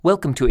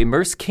Welcome to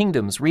Immerse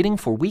Kingdoms reading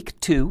for Week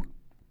 2,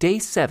 Day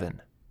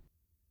 7.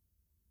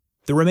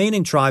 The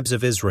remaining tribes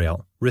of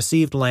Israel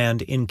received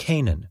land in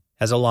Canaan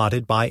as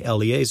allotted by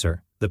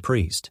Eleazar, the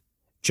priest,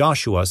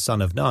 Joshua son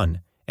of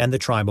Nun, and the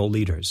tribal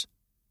leaders.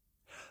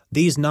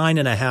 These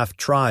 9.5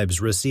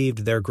 tribes received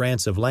their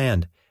grants of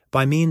land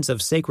by means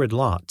of sacred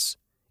lots,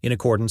 in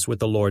accordance with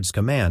the Lord's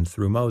command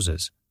through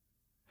Moses.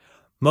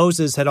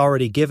 Moses had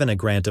already given a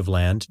grant of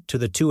land to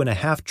the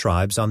 2.5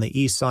 tribes on the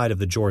east side of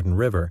the Jordan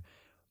River,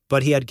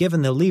 but he had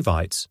given the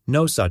Levites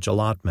no such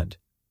allotment.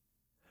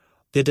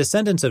 The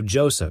descendants of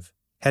Joseph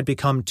had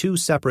become 2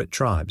 separate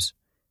tribes,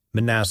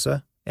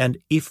 Manasseh and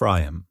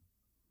Ephraim,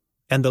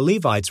 and the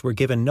Levites were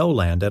given no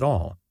land at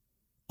all,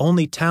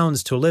 only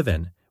towns to live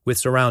in with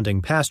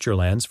surrounding pasture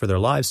lands for their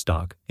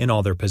livestock in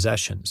all their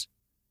possessions.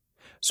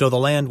 So the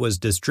land was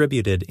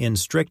distributed in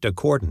strict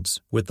accordance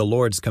with the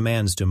Lord's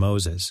commands to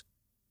Moses.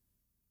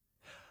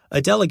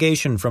 A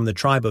delegation from the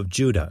tribe of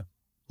Judah,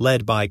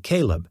 led by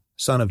Caleb,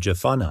 son of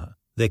Jephunneh,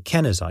 the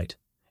Kenizzite,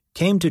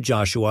 came to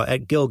Joshua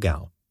at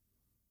Gilgal.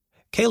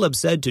 Caleb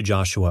said to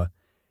Joshua,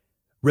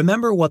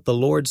 "Remember what the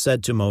Lord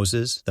said to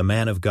Moses, the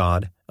man of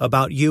God,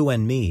 about you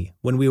and me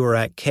when we were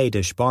at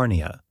Kadesh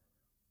Barnea.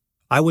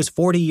 I was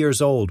 40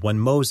 years old when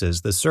Moses,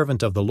 the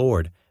servant of the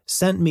Lord,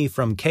 sent me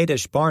from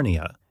Kadesh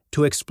Barnea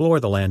to explore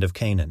the land of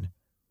Canaan.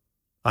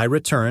 I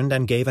returned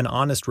and gave an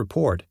honest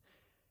report,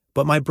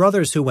 but my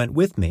brothers who went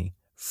with me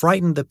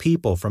frightened the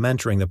people from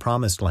entering the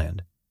promised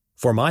land.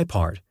 For my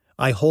part,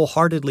 I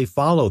wholeheartedly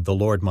followed the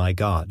Lord my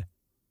God.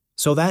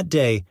 So that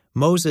day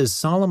Moses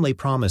solemnly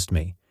promised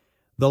me,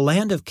 'The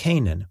land of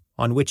Canaan,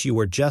 on which you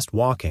were just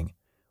walking,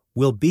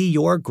 will be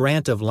your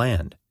grant of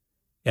land,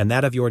 and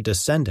that of your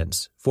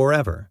descendants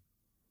forever,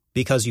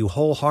 because you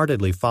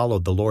wholeheartedly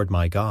followed the Lord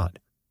my God.'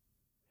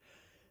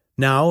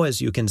 Now,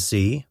 as you can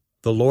see,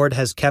 the Lord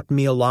has kept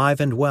me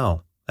alive and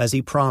well, as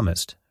he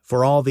promised,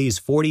 for all these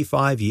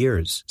 45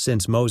 years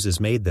since Moses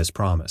made this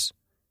promise,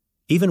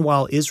 even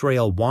while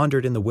Israel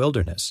wandered in the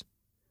wilderness.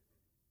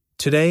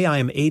 Today I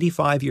am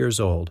 85 years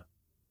old.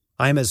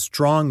 I am as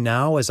strong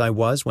now as I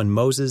was when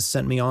Moses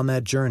sent me on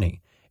that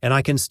journey, and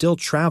I can still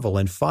travel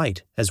and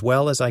fight as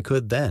well as I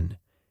could then.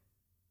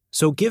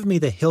 So give me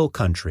the hill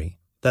country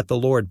that the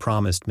Lord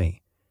promised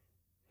me.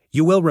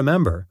 You will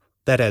remember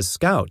that as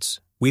scouts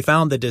we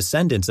found the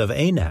descendants of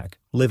Anak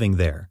living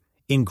there,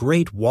 in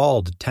great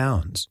walled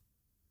towns.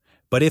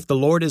 But if the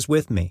Lord is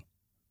with me,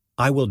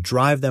 I will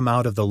drive them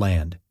out of the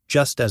land,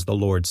 just as the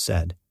Lord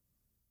said."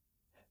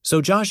 So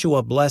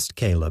Joshua blessed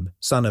Caleb,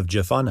 son of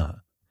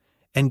Jephunneh,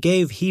 and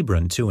gave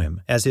Hebron to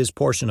him as his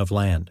portion of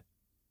land.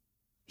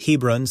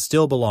 Hebron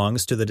still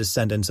belongs to the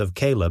descendants of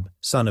Caleb,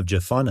 son of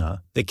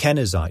Jephunneh, the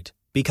Kenizzite,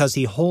 because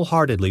he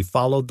wholeheartedly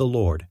followed the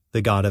Lord,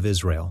 the God of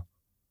Israel.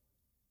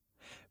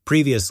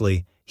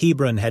 Previously,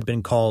 Hebron had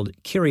been called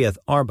Kiriath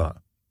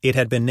Arba. It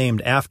had been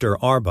named after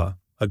Arba,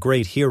 a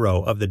great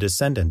hero of the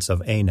descendants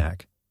of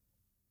Anak.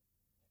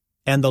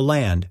 And the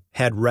land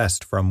had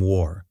rest from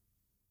war.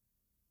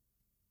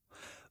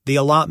 The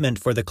allotment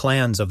for the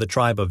clans of the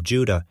tribe of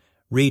Judah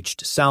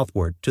reached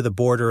southward to the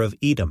border of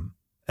Edom,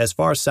 as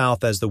far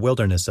south as the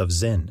wilderness of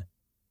Zin.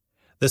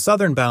 The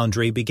southern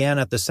boundary began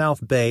at the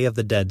south bay of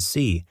the Dead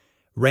Sea,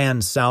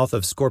 ran south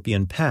of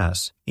Scorpion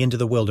Pass into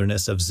the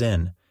wilderness of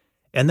Zin,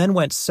 and then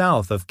went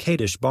south of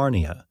Kadesh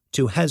Barnea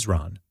to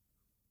Hezron.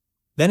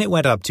 Then it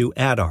went up to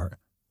Adar,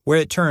 where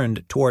it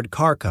turned toward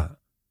Karka.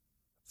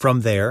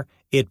 From there,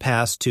 it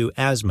passed to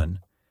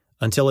Asmon,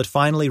 until it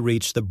finally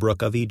reached the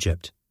brook of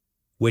Egypt,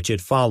 which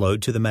it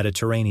followed to the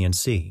Mediterranean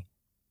Sea.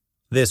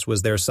 This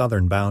was their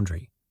southern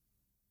boundary.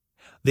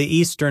 The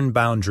eastern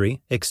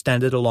boundary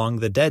extended along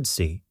the Dead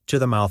Sea to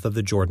the mouth of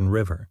the Jordan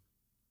River.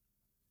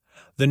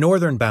 The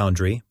northern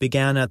boundary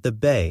began at the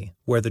bay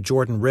where the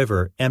Jordan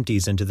River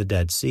empties into the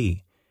Dead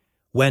Sea,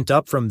 went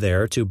up from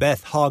there to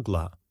Beth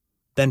Hoglah,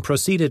 then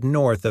proceeded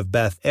north of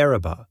Beth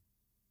Arabah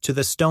to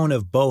the stone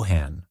of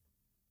Bohan.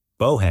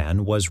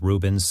 Bohan was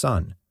Reuben's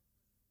son.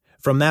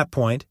 From that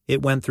point,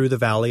 it went through the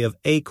valley of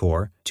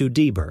Achor to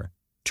Debir,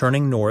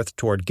 turning north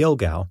toward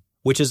Gilgal,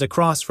 which is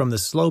across from the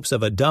slopes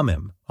of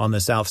Adumim on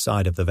the south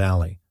side of the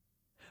valley.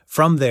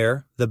 From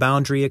there, the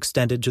boundary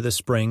extended to the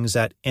springs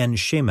at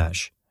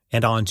En-Shemesh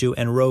and on to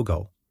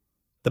En-Rogel.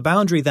 The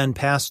boundary then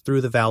passed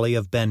through the valley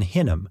of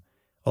Ben-Hinnom,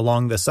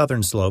 along the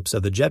southern slopes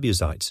of the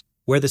Jebusites,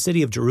 where the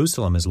city of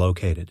Jerusalem is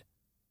located.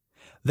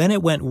 Then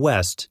it went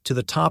west to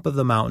the top of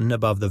the mountain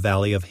above the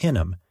valley of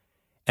Hinnom,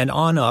 and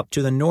on up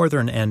to the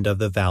northern end of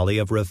the valley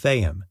of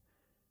Rephaim.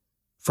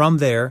 From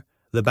there,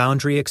 the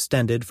boundary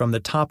extended from the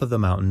top of the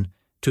mountain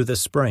to the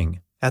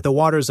spring at the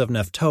waters of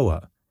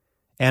Nephtoah,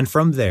 and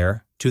from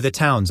there to the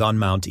towns on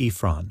Mount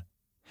Ephron.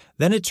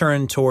 Then it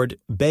turned toward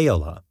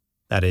Baalah,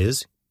 that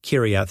is,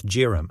 Kiriath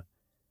Jearim.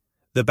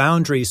 The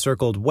boundary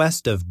circled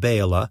west of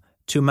Baalah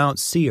to Mount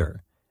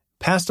Seir,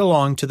 passed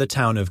along to the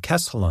town of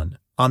Keshalon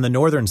on the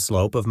northern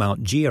slope of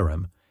Mount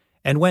Jearim,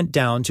 and went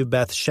down to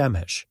Beth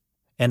Shemesh,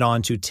 and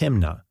on to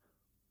Timnah.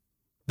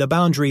 The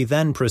boundary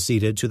then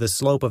proceeded to the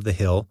slope of the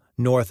hill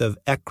north of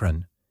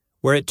Ekron,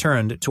 where it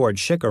turned toward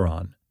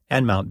Shikkeron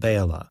and Mount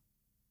Baalah.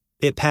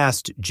 It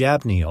passed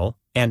Jabneel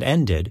and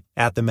ended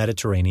at the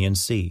Mediterranean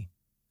Sea.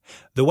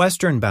 The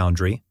western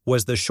boundary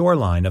was the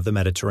shoreline of the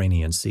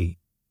Mediterranean Sea.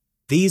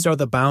 These are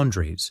the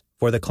boundaries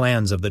for the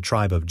clans of the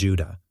tribe of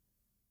Judah.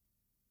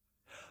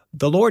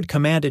 The Lord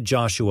commanded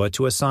Joshua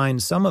to assign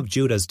some of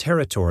Judah's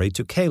territory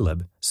to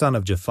Caleb, son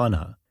of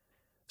Jephunneh.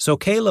 So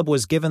Caleb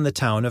was given the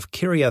town of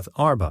Kiriath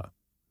Arba,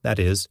 that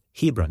is,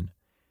 Hebron,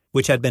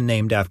 which had been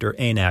named after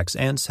Anak's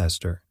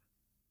ancestor.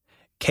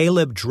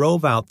 Caleb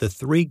drove out the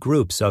 3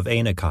 groups of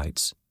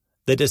Anakites,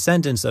 the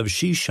descendants of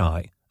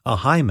Sheshai,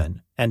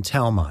 Ahiman, and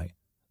Talmai,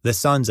 the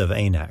sons of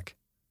Anak.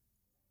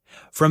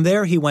 From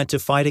there he went to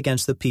fight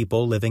against the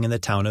people living in the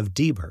town of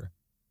Debir,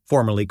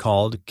 formerly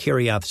called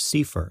Kiriath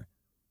Sepher.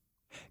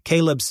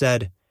 Caleb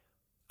said,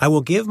 "I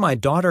will give my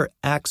daughter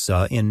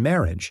Achsah in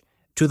marriage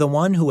to the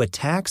one who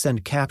attacks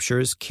and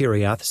captures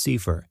Kiriath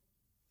Sepher."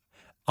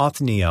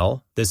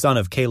 Othniel, the son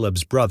of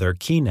Caleb's brother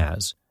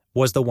Kenaz,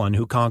 was the one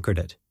who conquered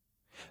it.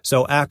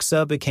 So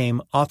Achsah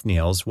became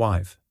Othniel's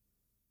wife.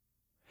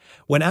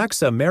 When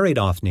Achsah married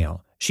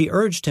Othniel, she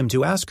urged him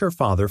to ask her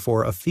father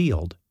for a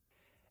field.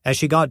 As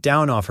she got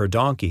down off her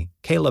donkey,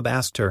 Caleb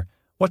asked her,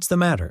 "What's the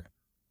matter?"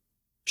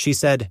 She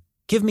said,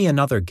 "Give me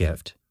another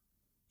gift.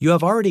 You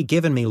have already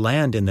given me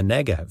land in the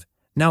Negev.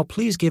 Now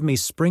please give me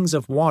springs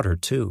of water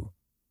too."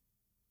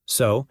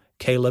 So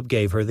Caleb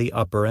gave her the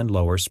upper and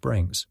lower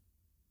springs.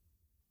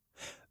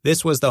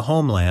 This was the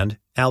homeland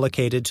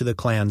allocated to the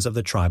clans of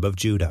the tribe of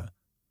Judah.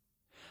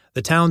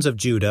 The towns of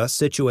Judah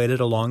situated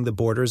along the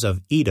borders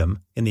of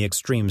Edom in the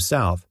extreme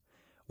south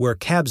were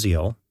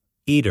Kabzeel,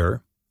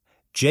 Eder,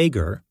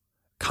 Jagur,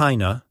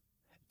 Kinah,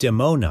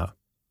 Dimonah,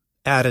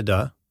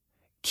 Adadah,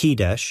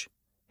 Kedesh,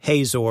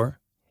 Hazor,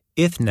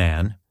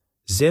 Ithnan,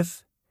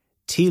 Ziph,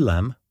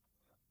 Telem,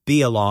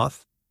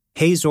 Bealoth,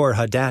 Hazor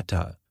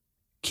Hadattah,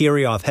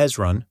 Kirioth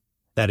Hezron,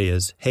 that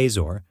is,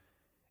 Hazor,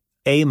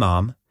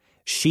 Amam,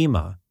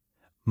 Shema,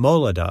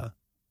 Moladah,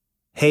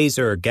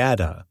 Hazar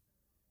Gaddah,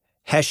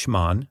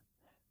 Heshmon,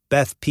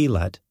 Beth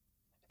Pelet,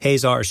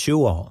 Hazar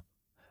Shual,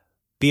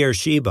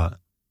 Beersheba,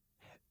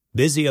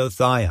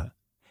 Biziothia,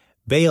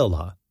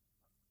 Baalah,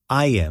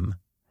 Ayim,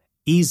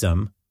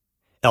 Ezem,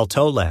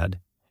 Eltolad,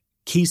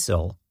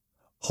 Kisel,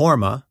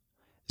 Hormah,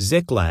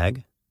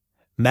 Ziklag,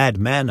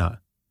 Madmanah,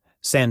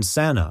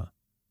 Sansannah,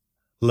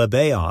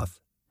 Lebaoth,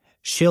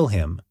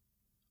 Shilhim,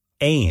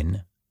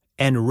 Ain,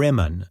 and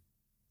Rimmon,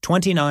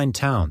 29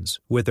 towns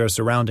with their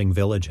surrounding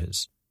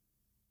villages.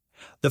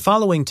 The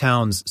following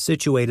towns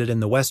situated in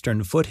the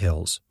western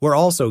foothills were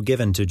also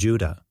given to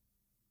Judah: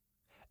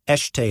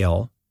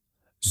 Eshtaol,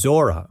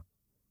 Zorah,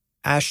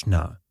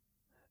 Ashna,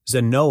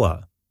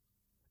 Zanoah,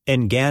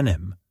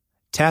 Enganim,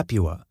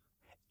 Tapua,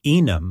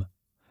 Enam,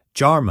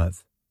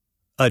 Jarmuth,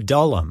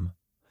 Adullam,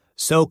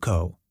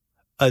 Soko,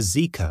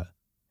 Azekah,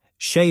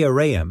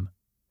 Shearaim,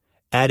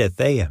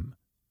 Adathaim,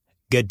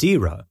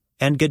 Gadira,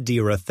 and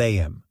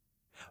Gadirathaim,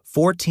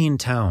 14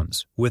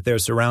 towns with their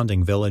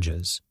surrounding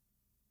villages.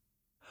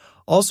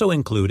 Also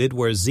included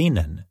were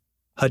Zenon,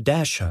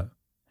 Hadashah,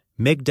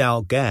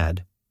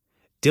 Migdal-Gad,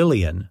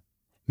 Dilion,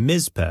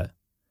 Mizpeh,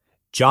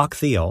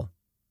 Joktheel,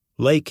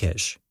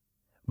 Lachish,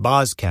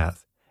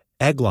 Bozkath,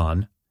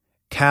 Eglon,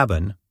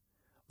 Caban,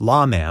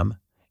 Lamam,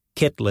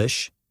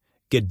 Kitlish,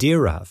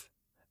 Gedirath,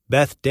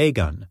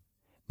 Beth-Dagon,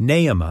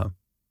 Naamah,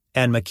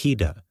 and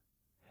Makkedah,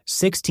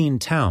 16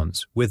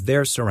 towns with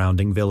their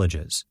surrounding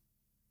villages.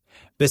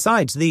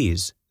 Besides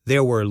these,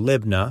 there were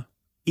Libnah,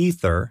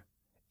 Ether,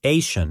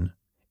 Ashan,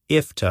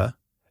 Iftah,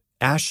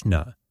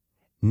 Ashna,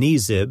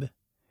 Nezib,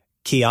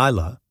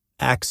 Keilah,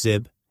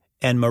 Akzib,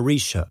 and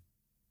Mareshah,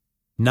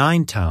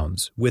 9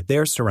 towns with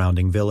their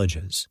surrounding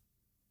villages.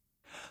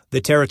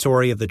 The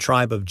territory of the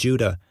tribe of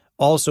Judah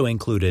also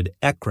included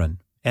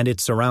Ekron and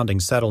its surrounding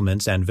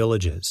settlements and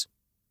villages.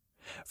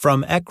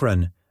 From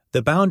Ekron,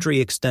 the boundary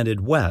extended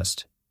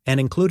west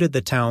and included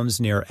the towns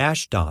near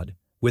Ashdod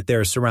with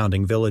their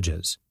surrounding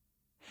villages.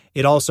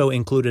 It also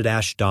included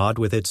Ashdod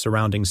with its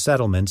surrounding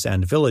settlements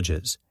and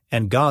villages,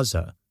 and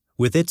Gaza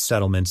with its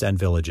settlements and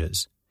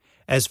villages,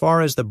 as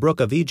far as the brook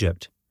of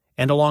Egypt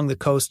and along the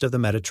coast of the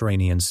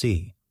Mediterranean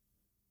Sea.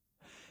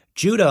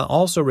 Judah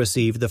also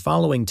received the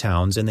following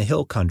towns in the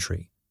hill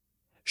country: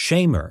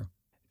 Shamer,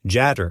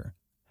 Jattir,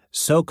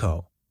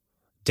 Soko,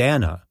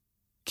 Dana,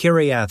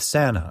 Kiriath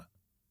Sanah,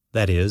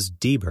 that is,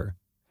 Debir,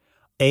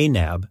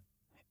 Anab,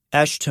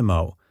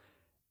 Eshtemoh,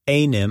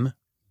 Anim,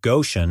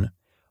 Goshen,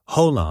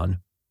 Holon,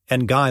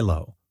 and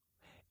Gilo,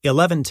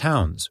 11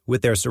 towns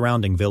with their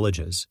surrounding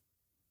villages.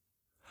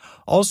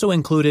 Also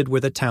included were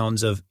the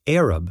towns of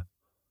Arab,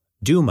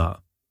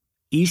 Duma,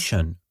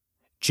 Eshan,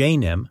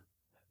 Janim,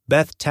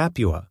 Beth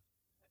Tapua,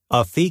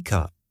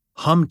 Aphekah,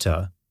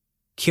 Humta,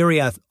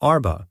 Kiriath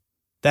Arba,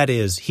 that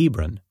is,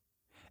 Hebron,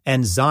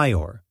 and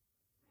Zior,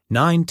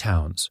 9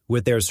 towns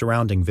with their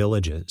surrounding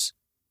villages.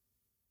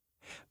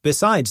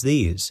 Besides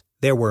these,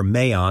 there were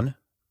Maon,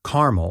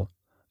 Carmel,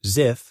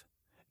 Ziph,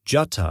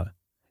 Juttah,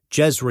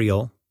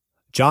 Jezreel,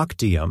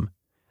 Jokdeam,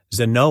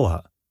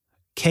 Zanoah,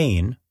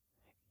 Cain,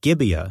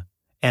 Gibeah,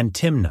 and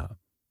Timnah,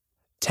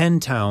 10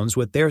 towns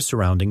with their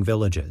surrounding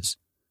villages.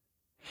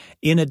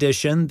 In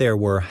addition, there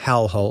were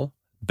Halhul,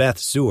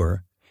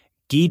 Beth-zur,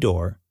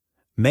 Gedor,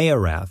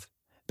 Maarath,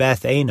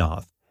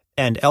 Beth-Anoth,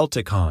 and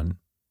Eltekon,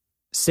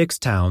 6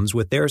 towns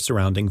with their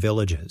surrounding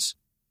villages.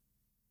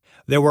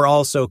 There were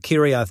also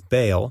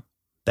Kiriath-Baal,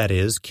 that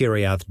is,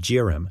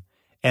 Kiriath-Jearim,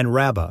 and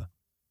Rabbah,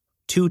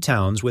 2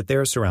 towns with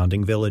their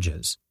surrounding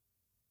villages.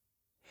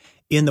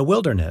 In the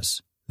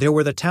wilderness, there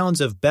were the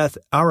towns of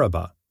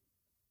Beth-Arabah,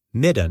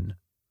 Middon,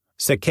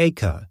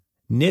 Sekeka,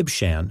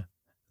 Nibshan,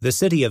 the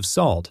city of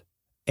Salt,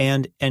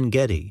 and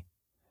En-Gedi,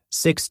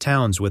 6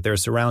 towns with their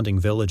surrounding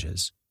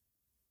villages.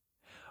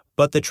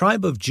 But the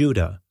tribe of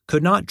Judah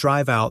could not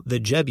drive out the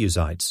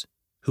Jebusites,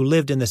 who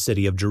lived in the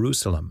city of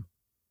Jerusalem.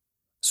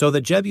 So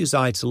the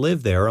Jebusites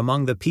live there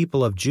among the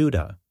people of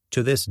Judah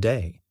to this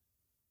day.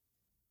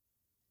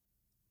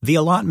 The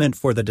allotment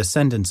for the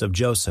descendants of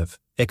Joseph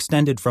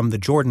extended from the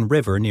Jordan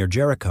River near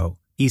Jericho,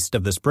 east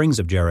of the springs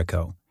of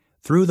Jericho,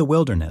 through the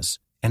wilderness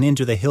and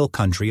into the hill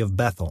country of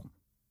Bethel.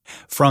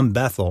 From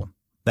Bethel,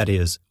 that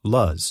is,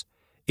 Luz,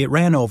 it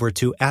ran over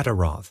to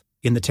Ataroth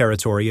in the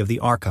territory of the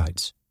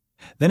Archites.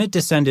 Then it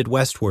descended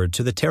westward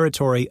to the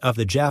territory of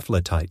the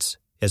Japhletites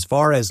as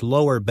far as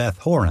lower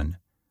Beth-horon,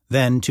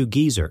 then to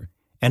Gezer,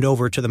 and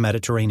over to the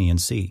Mediterranean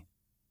Sea.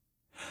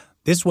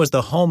 This was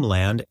the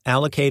homeland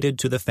allocated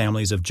to the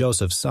families of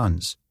Joseph's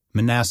sons,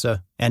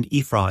 Manasseh and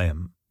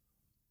Ephraim.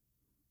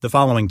 The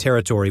following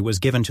territory was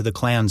given to the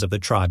clans of the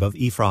tribe of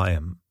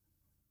Ephraim.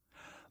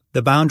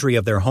 The boundary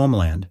of their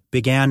homeland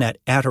began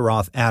at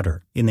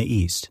Ataroth-Adar in the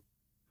east.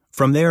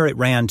 From there it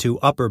ran to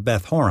upper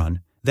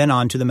Beth-horon, then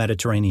on to the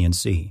Mediterranean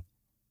Sea.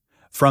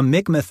 From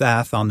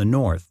Mikmethath on the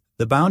north,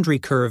 the boundary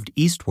curved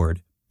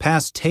eastward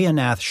past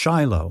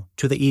Taanath-Shiloh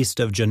to the east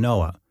of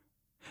Janoah.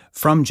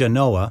 From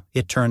Janoah,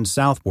 it turned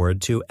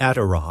southward to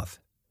Ataroth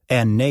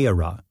and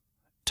Naarah,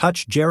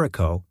 touched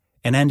Jericho,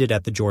 and ended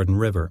at the Jordan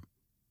River.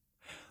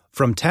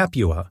 From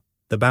Tappuah,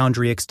 the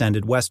boundary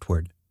extended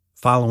westward,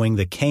 following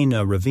the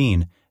Cana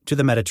ravine to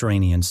the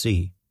Mediterranean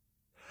Sea.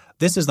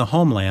 This is the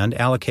homeland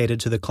allocated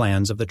to the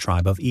clans of the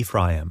tribe of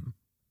Ephraim.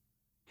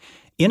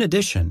 In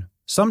addition,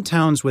 some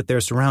towns with their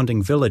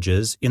surrounding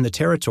villages in the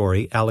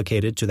territory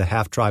allocated to the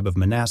half-tribe of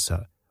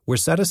Manasseh were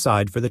set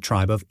aside for the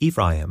tribe of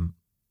Ephraim.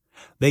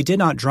 They did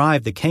not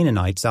drive the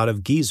Canaanites out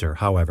of Gezer,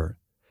 however,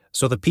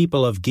 so the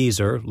people of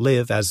Gezer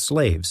live as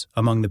slaves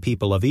among the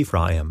people of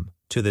Ephraim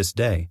to this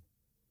day.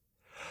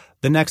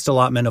 The next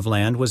allotment of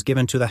land was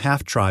given to the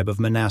half-tribe of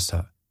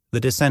Manasseh, the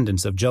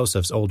descendants of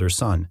Joseph's older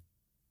son.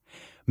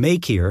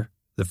 Machir,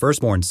 the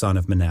firstborn son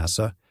of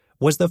Manasseh,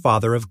 was the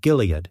father of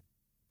Gilead.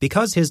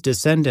 Because his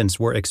descendants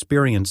were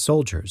experienced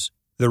soldiers,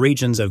 the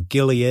regions of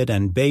Gilead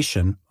and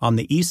Bashan on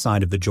the east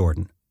side of the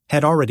Jordan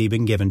had already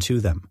been given to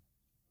them.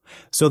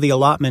 So the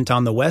allotment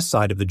on the west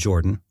side of the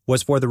Jordan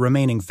was for the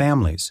remaining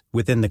families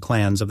within the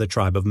clans of the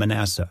tribe of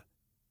Manasseh: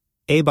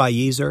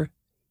 Abiezer,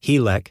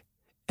 Helek,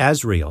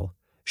 Azriel,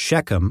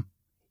 Shechem,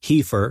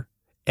 Hepher,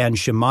 and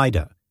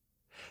Shemida.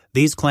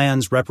 These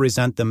clans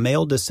represent the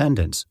male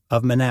descendants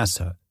of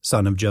Manasseh,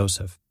 son of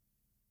Joseph.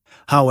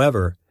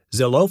 However,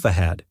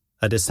 Zelophehad,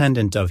 a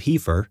descendant of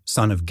Hepher,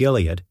 son of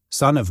Gilead,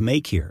 son of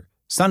Machir,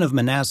 son of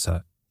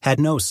Manasseh, had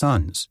no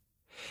sons.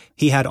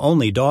 He had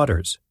only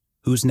daughters,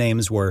 whose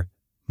names were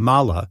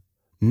Mahlah,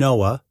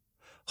 Noah,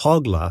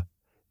 Hoglah,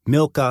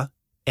 Milcah,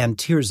 and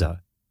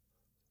Tirzah.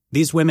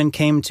 These women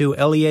came to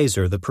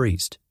Eleazar the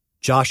priest,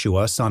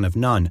 Joshua son of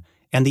Nun,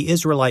 and the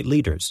Israelite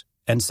leaders,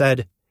 and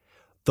said,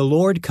 "The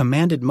Lord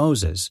commanded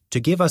Moses to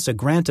give us a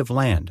grant of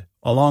land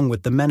along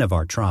with the men of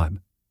our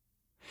tribe."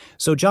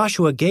 So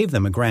Joshua gave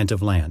them a grant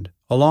of land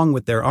along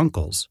with their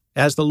uncles,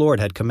 as the Lord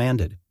had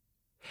commanded.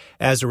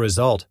 As a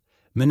result,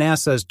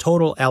 Manasseh's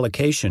total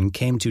allocation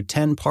came to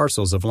 10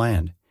 parcels of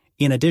land,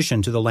 in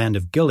addition to the land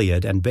of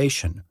Gilead and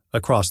Bashan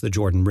across the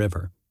Jordan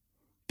River,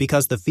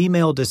 because the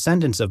female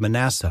descendants of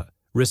Manasseh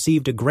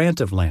received a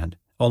grant of land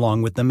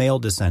along with the male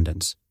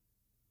descendants.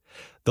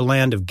 The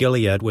land of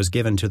Gilead was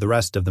given to the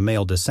rest of the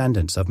male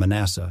descendants of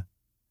Manasseh.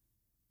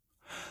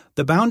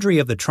 The boundary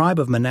of the tribe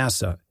of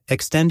Manasseh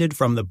extended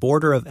from the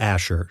border of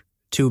Asher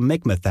to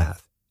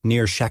Mikmethath,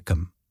 near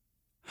Shechem.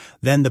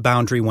 Then the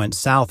boundary went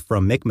south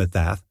from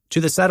Mikmethath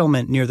to the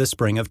settlement near the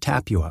spring of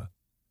Tappuah.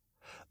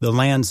 The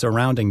land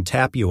surrounding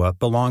Tappuah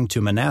belonged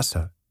to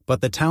Manasseh,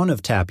 but the town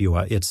of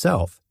Tappuah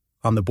itself,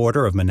 on the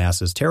border of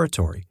Manasseh's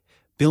territory,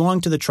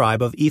 belonged to the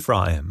tribe of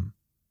Ephraim.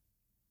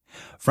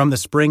 From the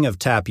spring of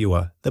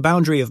Tappuah, the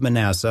boundary of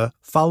Manasseh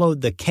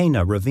followed the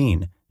Cana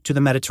ravine to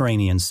the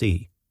Mediterranean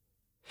Sea.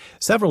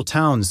 Several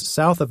towns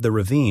south of the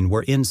ravine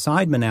were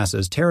inside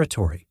Manasseh's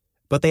territory,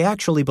 but they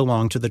actually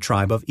belonged to the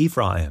tribe of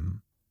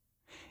Ephraim.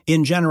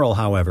 In general,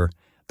 however,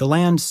 the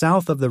land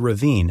south of the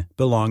ravine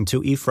belonged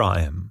to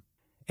Ephraim,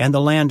 and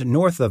the land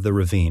north of the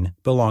ravine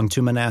belonged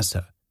to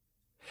Manasseh.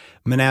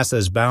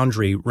 Manasseh's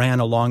boundary ran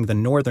along the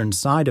northern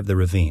side of the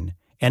ravine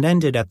and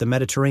ended at the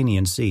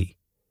Mediterranean Sea.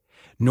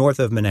 North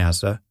of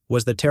Manasseh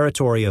was the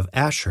territory of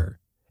Asher,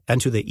 and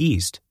to the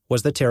east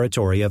was the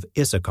territory of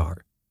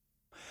Issachar.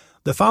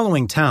 The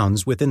following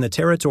towns within the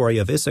territory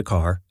of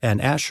Issachar and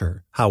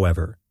Asher,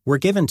 however, were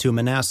given to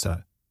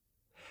Manasseh: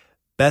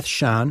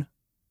 Bethshan,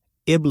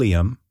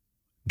 Ibleam,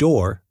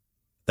 Dor,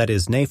 that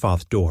is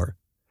Naphoth Dor,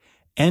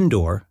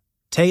 Endor,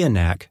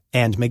 Taanach,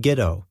 and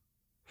Megiddo,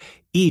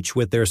 each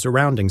with their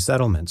surrounding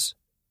settlements.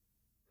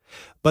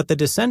 But the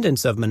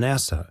descendants of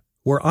Manasseh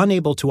were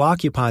unable to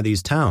occupy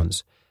these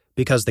towns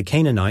because the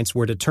Canaanites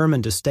were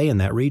determined to stay in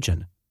that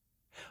region.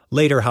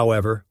 Later,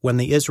 however, when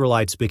the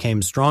Israelites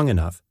became strong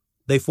enough,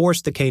 they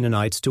forced the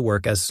Canaanites to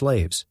work as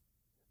slaves,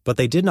 but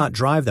they did not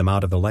drive them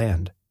out of the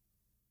land.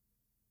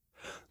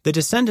 The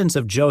descendants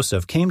of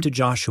Joseph came to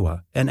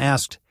Joshua and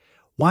asked,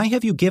 "Why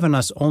have you given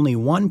us only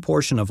one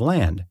portion of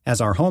land as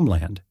our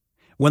homeland,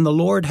 when the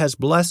Lord has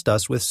blessed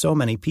us with so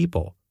many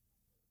people?"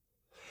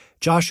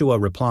 Joshua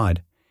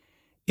replied,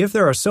 "If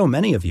there are so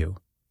many of you,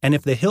 and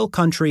if the hill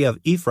country of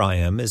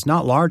Ephraim is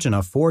not large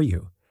enough for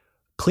you,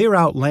 clear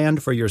out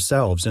land for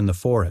yourselves in the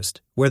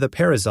forest, where the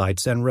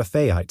Perizzites and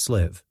Rephaites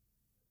live."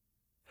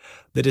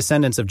 The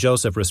descendants of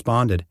Joseph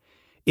responded,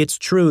 "It's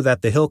true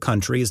that the hill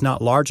country is not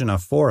large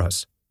enough for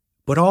us,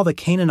 but all the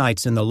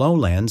Canaanites in the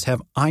lowlands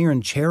have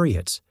iron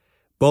chariots,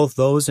 both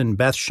those in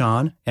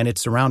Bethshan and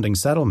its surrounding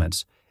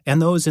settlements, and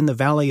those in the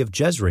valley of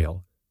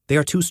Jezreel. They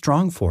are too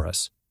strong for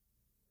us."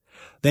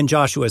 Then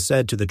Joshua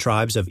said to the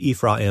tribes of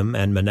Ephraim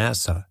and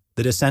Manasseh,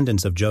 the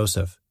descendants of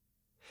Joseph,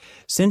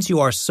 "Since you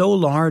are so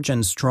large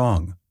and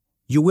strong,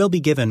 you will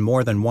be given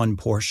more than one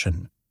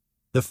portion.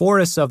 The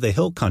forests of the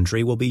hill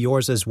country will be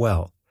yours as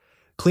well.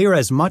 Clear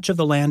as much of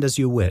the land as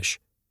you wish,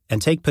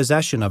 and take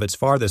possession of its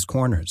farthest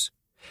corners.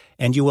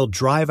 And you will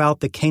drive out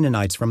the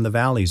Canaanites from the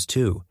valleys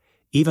too,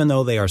 even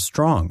though they are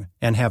strong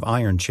and have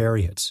iron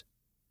chariots."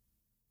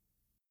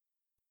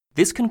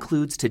 This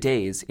concludes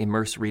today's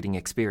Immerse Reading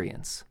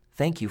Experience.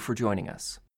 Thank you for joining us.